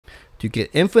To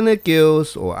get infinite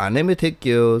gills or unlimited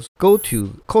gills, go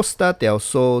to Costa del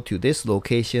Sol to this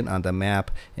location on the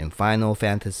map in Final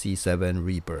Fantasy VII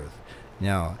Rebirth.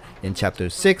 Now, in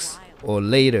Chapter 6 or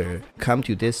later, come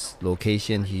to this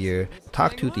location here,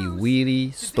 talk to the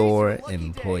Wheelie Store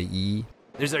Employee.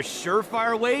 There's a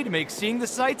surefire way to make seeing the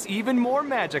sights even more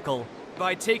magical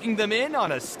by taking them in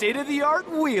on a state-of-the-art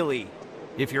wheelie.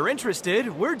 If you're interested,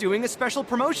 we're doing a special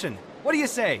promotion. What do you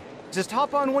say? Just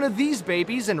hop on one of these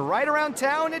babies and ride around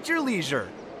town at your leisure.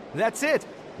 That's it.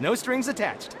 No strings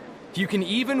attached. You can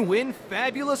even win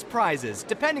fabulous prizes,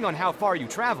 depending on how far you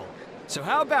travel. So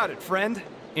how about it, friend?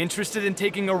 Interested in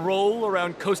taking a roll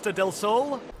around Costa del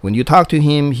Sol? When you talk to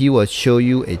him, he will show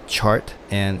you a chart.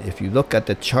 And if you look at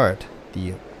the chart,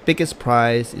 the biggest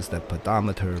prize is the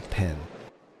Pedometer Pin.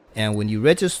 And when you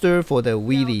register for the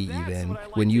Wheelie Event,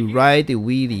 when you ride the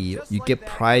wheelie, you get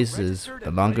prizes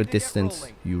the longer distance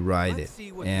you ride it.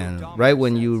 And right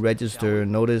when you register,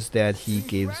 notice that he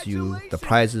gives you the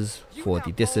prizes for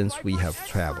the distance we have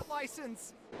traveled.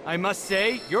 I must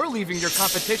say, you're leaving your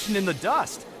competition in the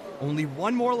dust. Only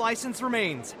one more license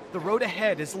remains. The road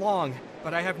ahead is long,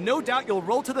 but I have no doubt you'll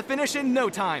roll to the finish in no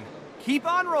time. Keep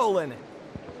on rolling.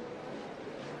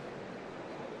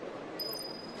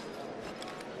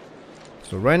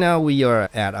 So right now we are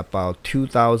at about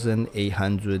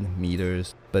 2,800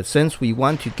 meters, but since we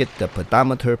want to get the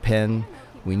Pedometer Pin,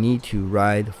 we need to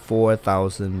ride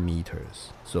 4,000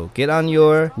 meters. So get on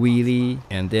your wheelie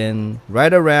and then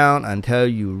ride around until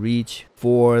you reach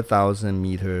 4,000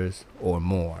 meters or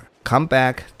more. Come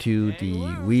back to the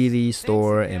Wheelie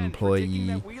Store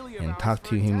Employee and talk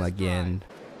to him again.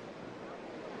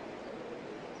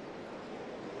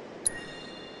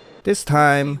 This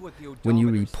time, when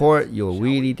you report your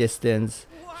wheelie distance,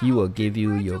 he will give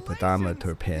you your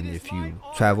Pedometer Pin if you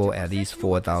travel at least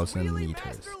 4,000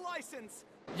 meters.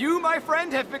 You, my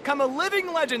friend, have become a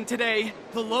living legend today,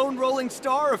 the lone rolling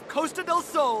star of Costa del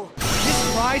Sol.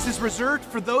 This prize is reserved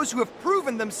for those who have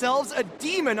proven themselves a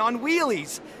demon on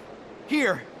wheelies.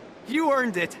 Here, you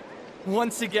earned it.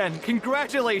 Once again,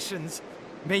 congratulations.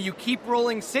 May you keep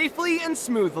rolling safely and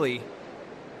smoothly.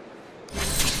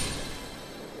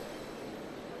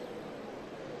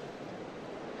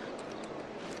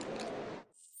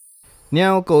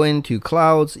 Now go into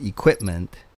Cloud's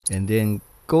equipment and then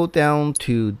go down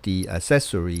to the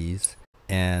accessories,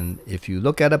 and if you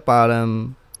look at the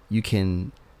bottom, you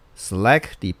can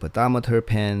select the Pedometer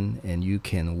Pin and you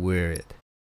can wear it.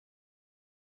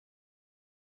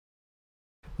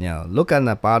 Now look on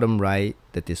the bottom right,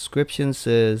 the description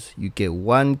says you get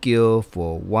 1 gil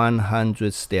for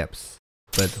 100 steps.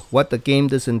 But what the game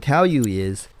doesn't tell you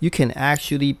is you can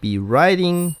actually be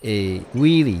riding a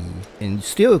wheelie and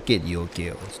still get your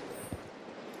gills.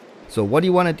 So what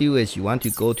you want to do is you want to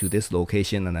go to this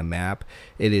location on the map.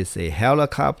 It is a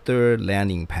helicopter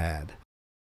landing pad.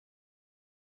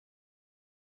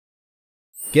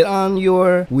 Get on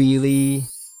your wheelie.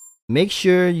 Make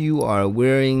sure you are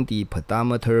wearing the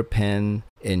Pedometer Pin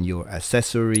in your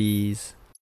accessories.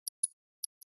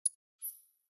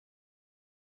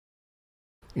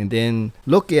 And then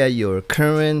look at your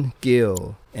current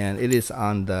gil, and it is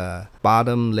on the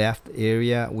bottom left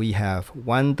area. We have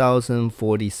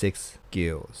 1,046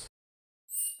 gills.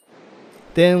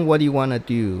 Then what you want to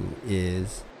do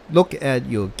is look at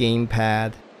your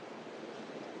gamepad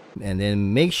and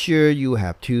then make sure you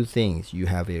have two things. You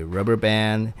have a rubber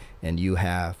band and you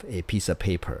have a piece of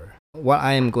paper. What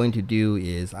I am going to do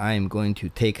is I am going to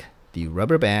take the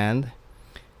rubber band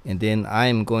and then I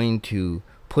am going to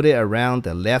put it around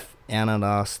the left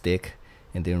analog stick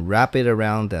and then wrap it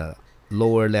around the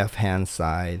lower left hand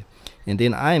side, and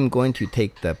then I am going to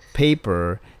take the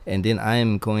paper and then I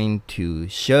am going to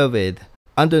shove it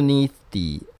underneath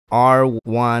the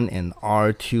R1 and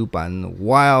R2 button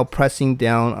while pressing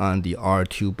down on the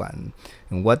R2 button.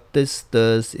 And what this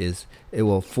does is it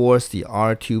will force the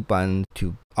R2 button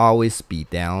to always be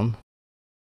down.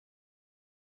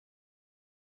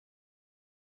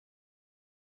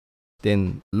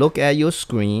 Then look at your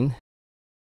screen.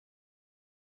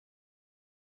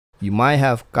 You might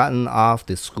have gotten off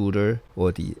the scooter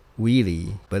or the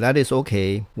wheelie, but that is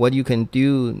okay. What you can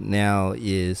do now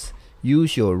is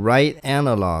use your right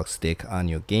analog stick on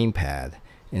your gamepad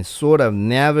and sort of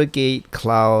navigate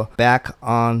Cloud back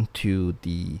onto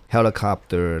the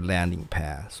helicopter landing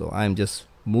pad. So I'm just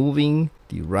moving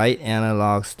the right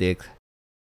analog stick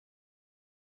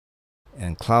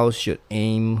and Cloud should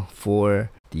aim for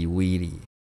the wheelie.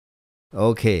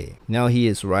 Okay, now he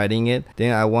is riding it.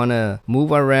 Then I want to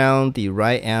move around the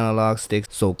right analog stick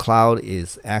so Cloud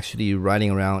is actually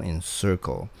riding around in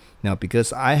circle. Now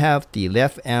because I have the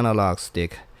left analog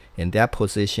stick, in that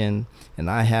position and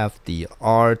I have the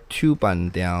R2 button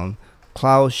down,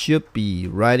 Cloud should be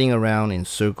riding around in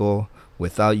circle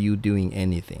without you doing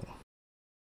anything.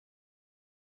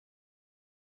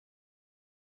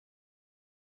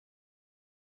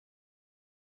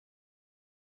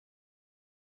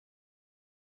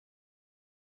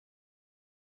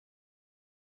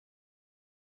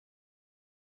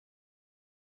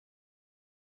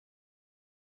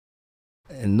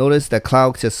 And notice that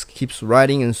Cloud just keeps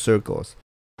riding in circles.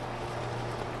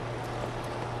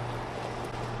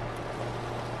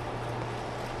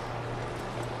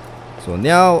 So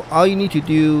now all you need to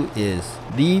do is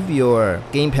leave your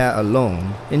gamepad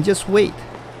alone and just wait.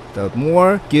 The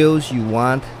more gills you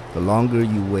want, the longer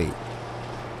you wait.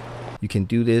 You can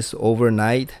do this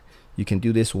overnight. You can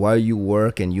do this while you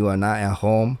work and you are not at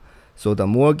home. So the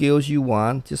more gills you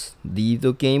want, just leave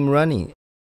the game running.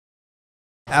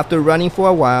 After running for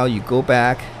a while, you go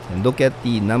back and look at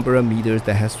the number of meters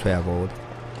that has traveled.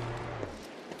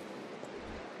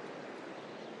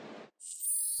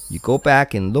 You go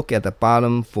back and look at the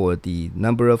bottom for the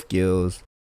number of gills.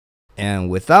 And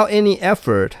without any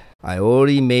effort, I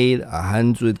already made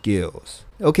 100 gills.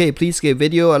 Okay, please give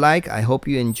video a like. I hope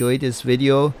you enjoyed this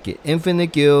video. Get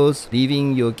infinite gills,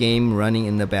 leaving your game running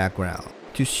in the background.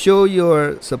 To show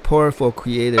your support for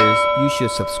creators, you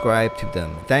should subscribe to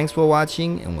them. Thanks for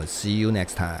watching and we'll see you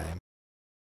next time.